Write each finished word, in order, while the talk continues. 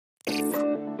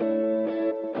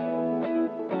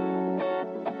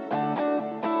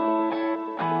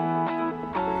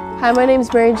Hi, my name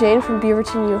is Mary Jane from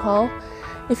Beaverton U-Haul.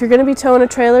 If you're going to be towing a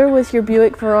trailer with your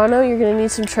Buick Verano, you're going to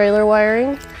need some trailer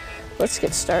wiring. Let's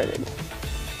get started.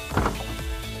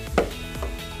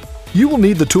 You will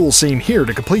need the tools seen here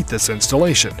to complete this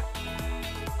installation.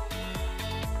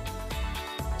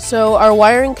 So our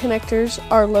wiring connectors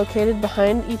are located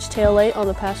behind each taillight on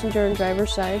the passenger and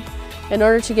driver's side. In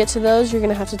order to get to those, you're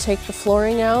going to have to take the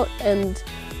flooring out and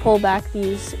pull back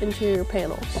these interior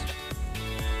panels.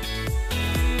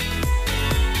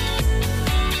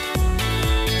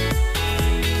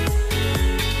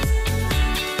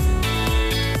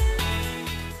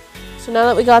 So now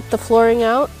that we got the flooring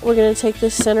out, we're going to take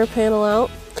this center panel out.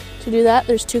 To do that,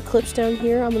 there's two clips down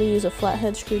here. I'm going to use a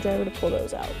flathead screwdriver to pull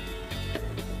those out.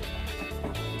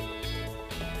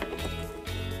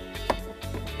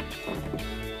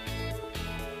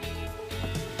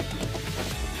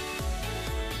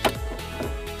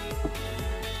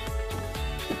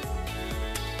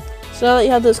 So now that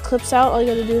you have those clips out, all you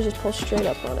got to do is just pull straight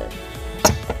up on it.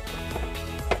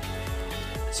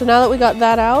 So now that we got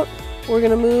that out, we're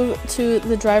going to move to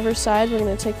the driver's side. We're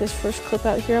going to take this first clip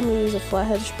out here. I'm going to use a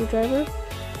flathead screwdriver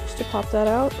just to pop that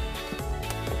out.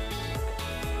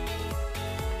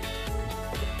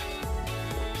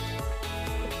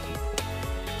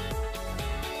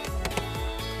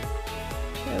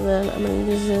 And then I'm going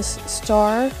to use this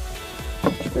star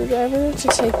screwdriver to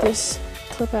take this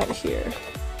clip out here.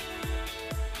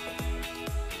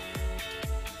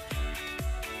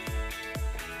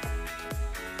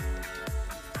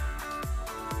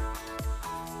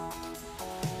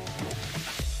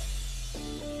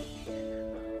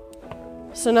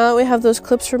 So now that we have those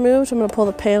clips removed, I'm going to pull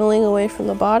the paneling away from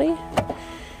the body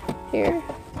here.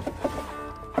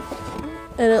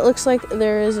 And it looks like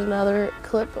there is another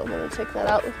clip. I'm going to take that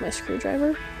out with my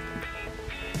screwdriver.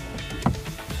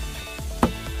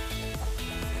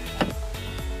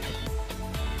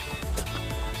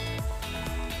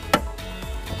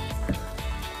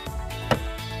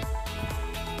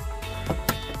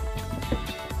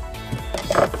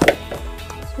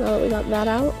 So now that we got that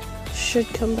out, it should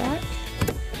come back.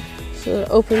 So it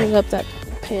opens up that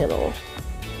panel.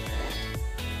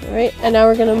 All right, and now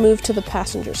we're going to move to the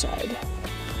passenger side.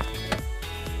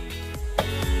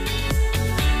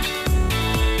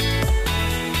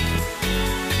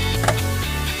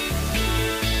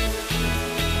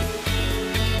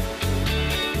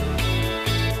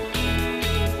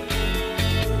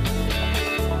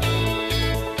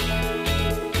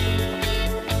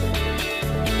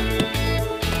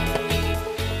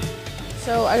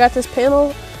 So I got this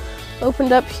panel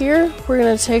opened up here. We're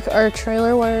going to take our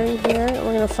trailer wiring here and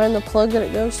we're going to find the plug that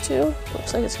it goes to.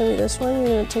 Looks like it's going to be this one. You're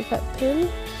going to take that pin,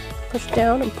 push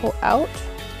down and pull out.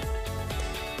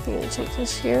 You're going to take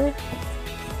this here,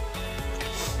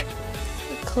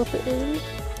 clip it in.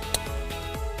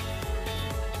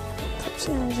 Clips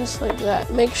in just like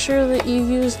that. Make sure that you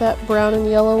use that brown and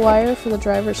yellow wire for the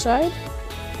driver's side.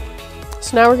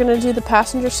 So now we're going to do the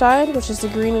passenger side, which is the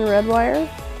green and red wire.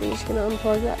 We're just going to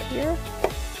unplug that here.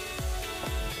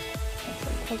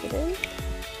 Plug it in.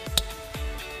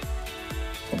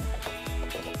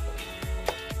 Okay.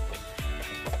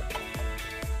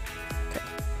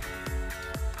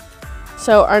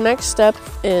 So our next step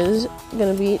is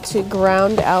going to be to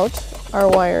ground out our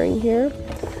wiring here.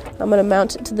 I'm going to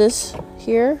mount it to this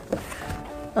here.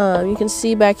 You can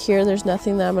see back here there's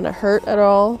nothing that I'm going to hurt at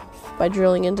all by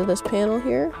drilling into this panel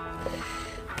here.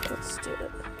 Let's do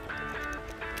it.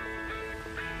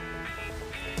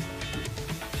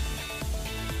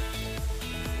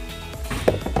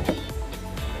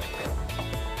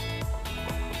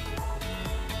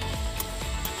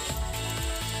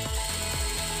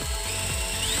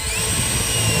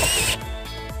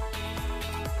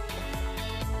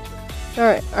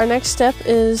 Alright, our next step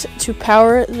is to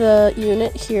power the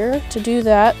unit here. To do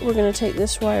that, we're going to take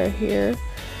this wire here.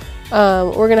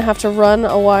 We're going to have to run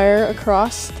a wire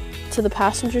across to the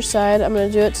passenger side. I'm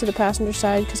going to do it to the passenger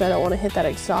side because I don't want to hit that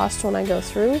exhaust when I go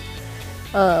through.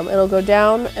 It'll go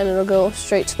down and it'll go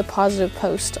straight to the positive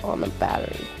post on the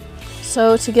battery.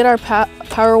 So to get our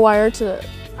power wire to the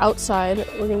outside,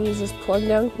 we're going to use this plug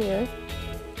down here.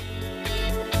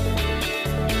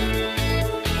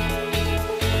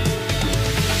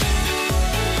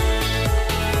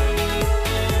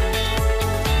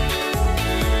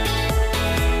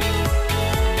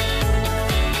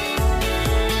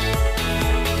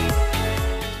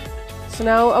 So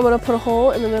now I'm going to put a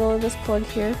hole in the middle of this plug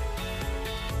here.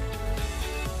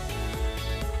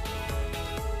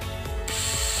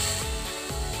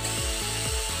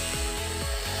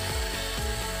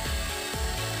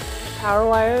 power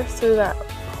wire through that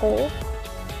hole.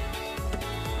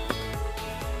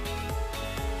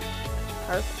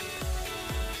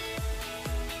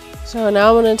 So now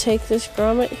I'm going to take this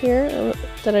grommet here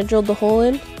that I drilled the hole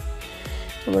in.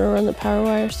 I'm going to run the power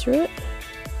wires through it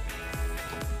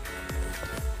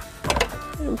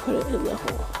and put it in the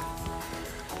hole.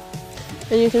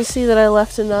 And you can see that I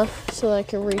left enough so that I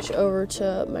can reach over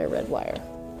to my red wire.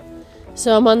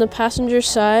 So I'm on the passenger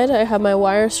side. I have my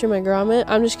wires through my grommet.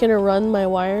 I'm just going to run my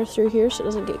wire through here so it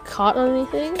doesn't get caught on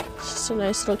anything. It's just a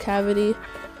nice little cavity.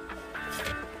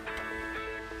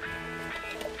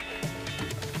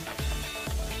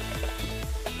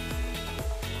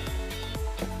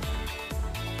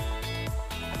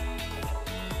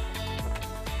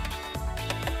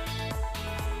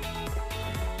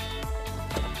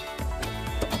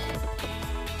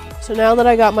 So now that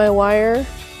I got my wire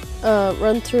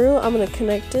run through, I'm going to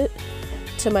connect it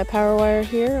to my power wire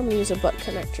here. I'm going to use a butt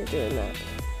connector doing that.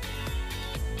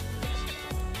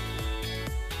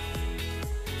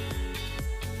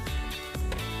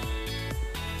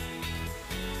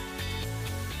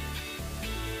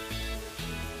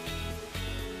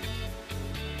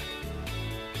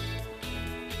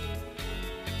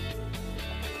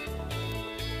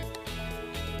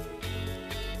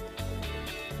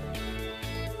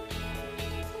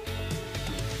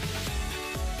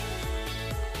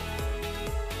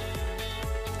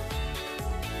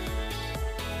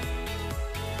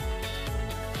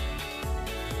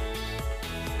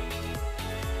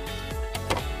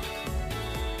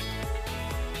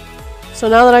 So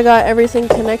now that I got everything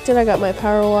connected, I got my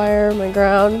power wire, my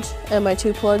ground, and my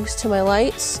 2 plugs to my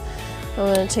lights.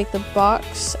 I'm going to take the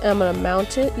box and I'm going to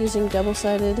mount it using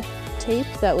double-sided tape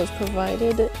that was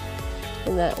provided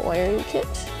in that wiring kit.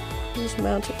 Just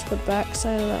mount it to the back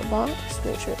side of that box.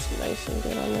 Make sure it's nice and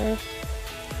good on there.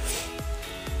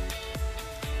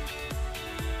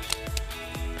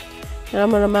 And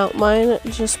I'm going to mount mine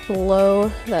just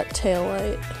below that tail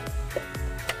light.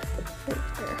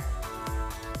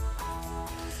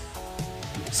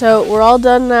 So we're all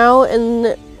done now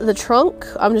in the trunk.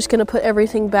 I'm just going to put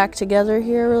everything back together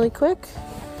here really quick.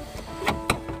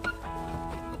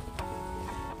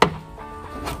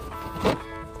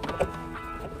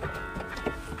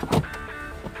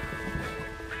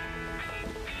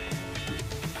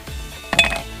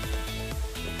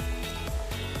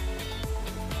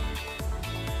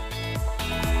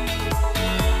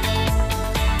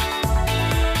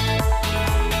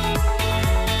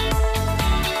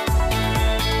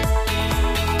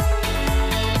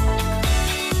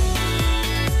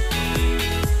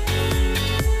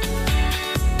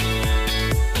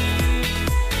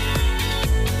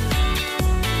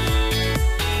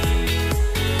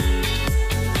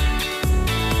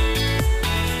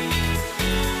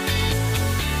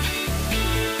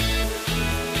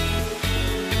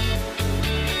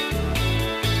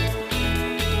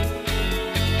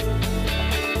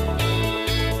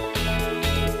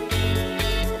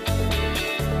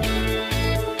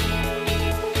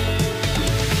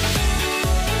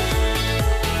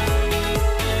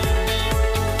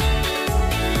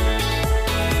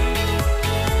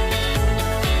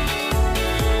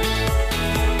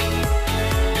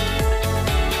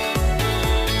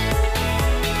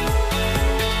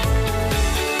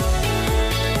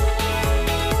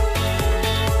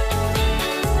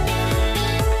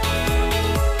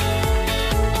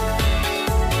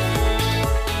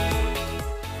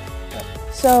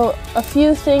 So a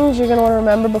few things you're going to want to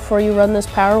remember before you run this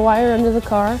power wire under the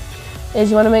car is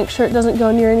you want to make sure it doesn't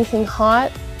go near anything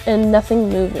hot and nothing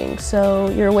moving. So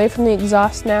you're away from the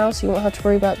exhaust now, so you won't have to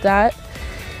worry about that.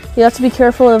 You have to be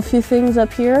careful of a few things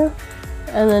up here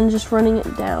and then just running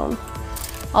it down.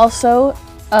 Also,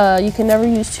 you can never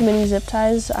use too many zip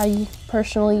ties. I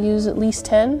personally use at least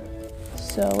 10.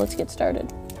 So let's get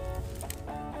started.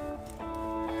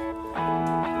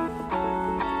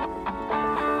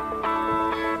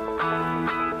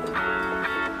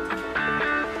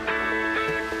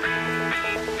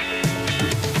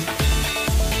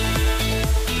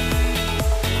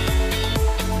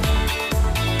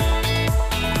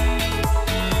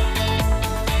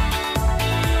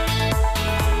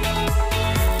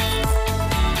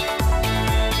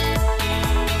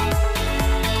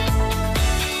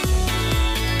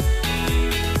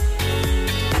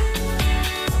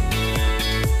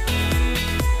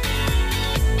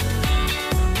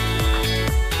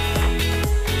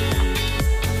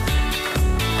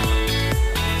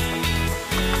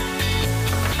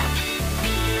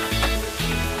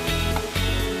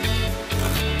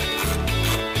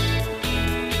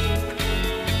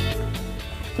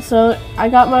 So I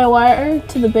got my wire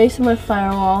to the base of my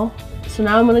firewall. So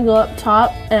now I'm going to go up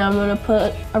top and I'm going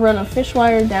to run a fish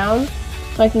wire down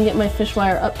so I can get my fish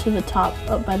wire up to the top,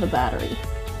 up by the battery.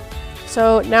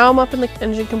 So now I'm up in the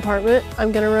engine compartment.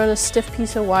 I'm gonna run a stiff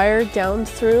piece of wire down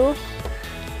through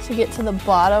to get to the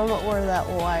bottom where that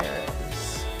wire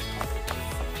is.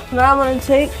 Now I'm gonna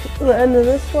take the end of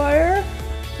this wire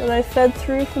that I fed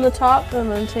through from the top, and I'm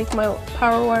gonna take my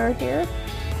power wire here.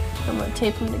 I'm gonna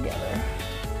tape them together.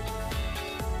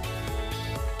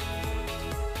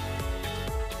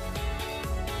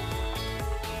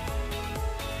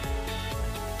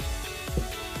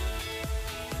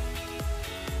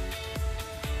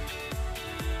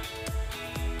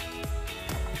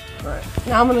 Alright,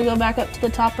 now I'm going to go back up to the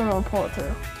top and I'm going to pull it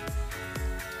through.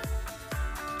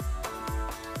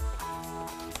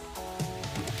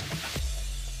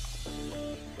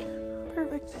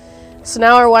 Perfect. So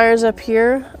now our wire's up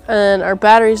here and our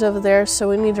battery's over there, so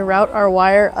we need to route our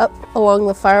wire up along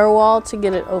the firewall to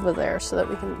get it over there so that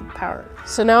we can power it.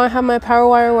 So now I have my power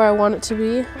wire where I want it to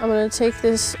be. I'm going to take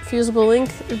this fusible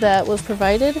link that was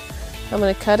provided. I'm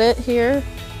going to cut it here.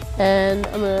 And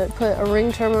I'm going to put a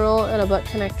ring terminal and a butt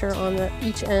connector on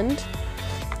each end.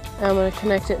 And I'm going to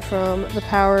connect it from the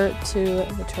power to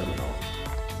the terminal.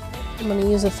 I'm going to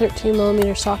use a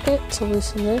 13mm socket to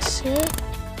loosen this here.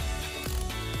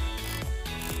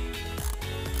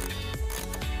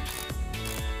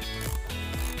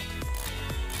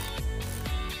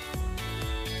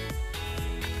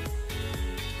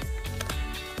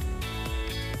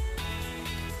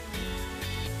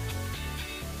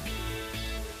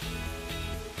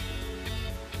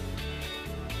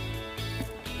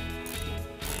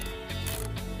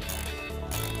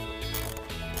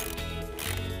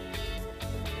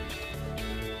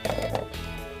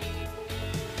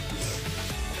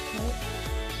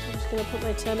 I'm going to put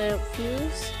my 10-amp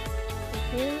fuse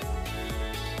in here.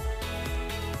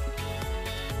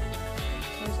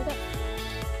 Close it up.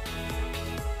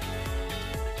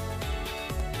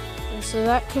 And so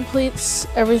that completes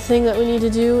everything that we need to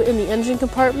do in the engine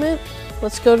compartment.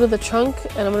 Let's go to the trunk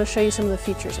and I'm going to show you some of the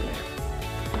features in there.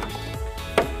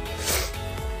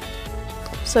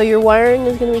 So your wiring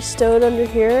is going to be stowed under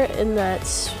here in that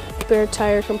spare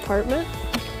tire compartment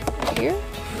here.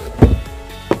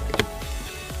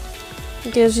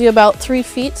 It gives you about 3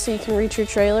 feet so you can reach your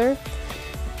trailer.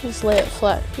 Just lay it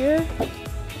flat here,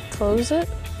 close it.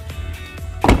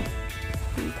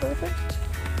 Perfect.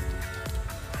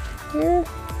 Here.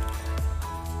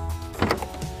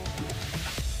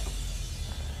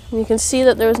 And you can see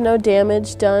that there was no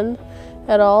damage done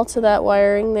at all to that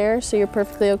wiring there, so you're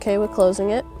perfectly okay with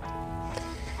closing it.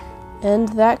 And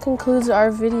that concludes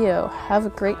our video. Have a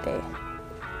great day.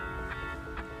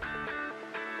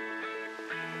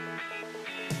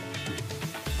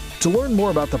 To learn more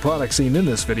about the products seen in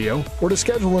this video, or to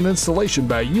schedule an installation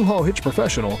by U-Haul Hitch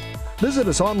Professional, visit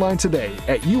us online today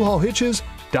at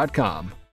uhaulhitches.com.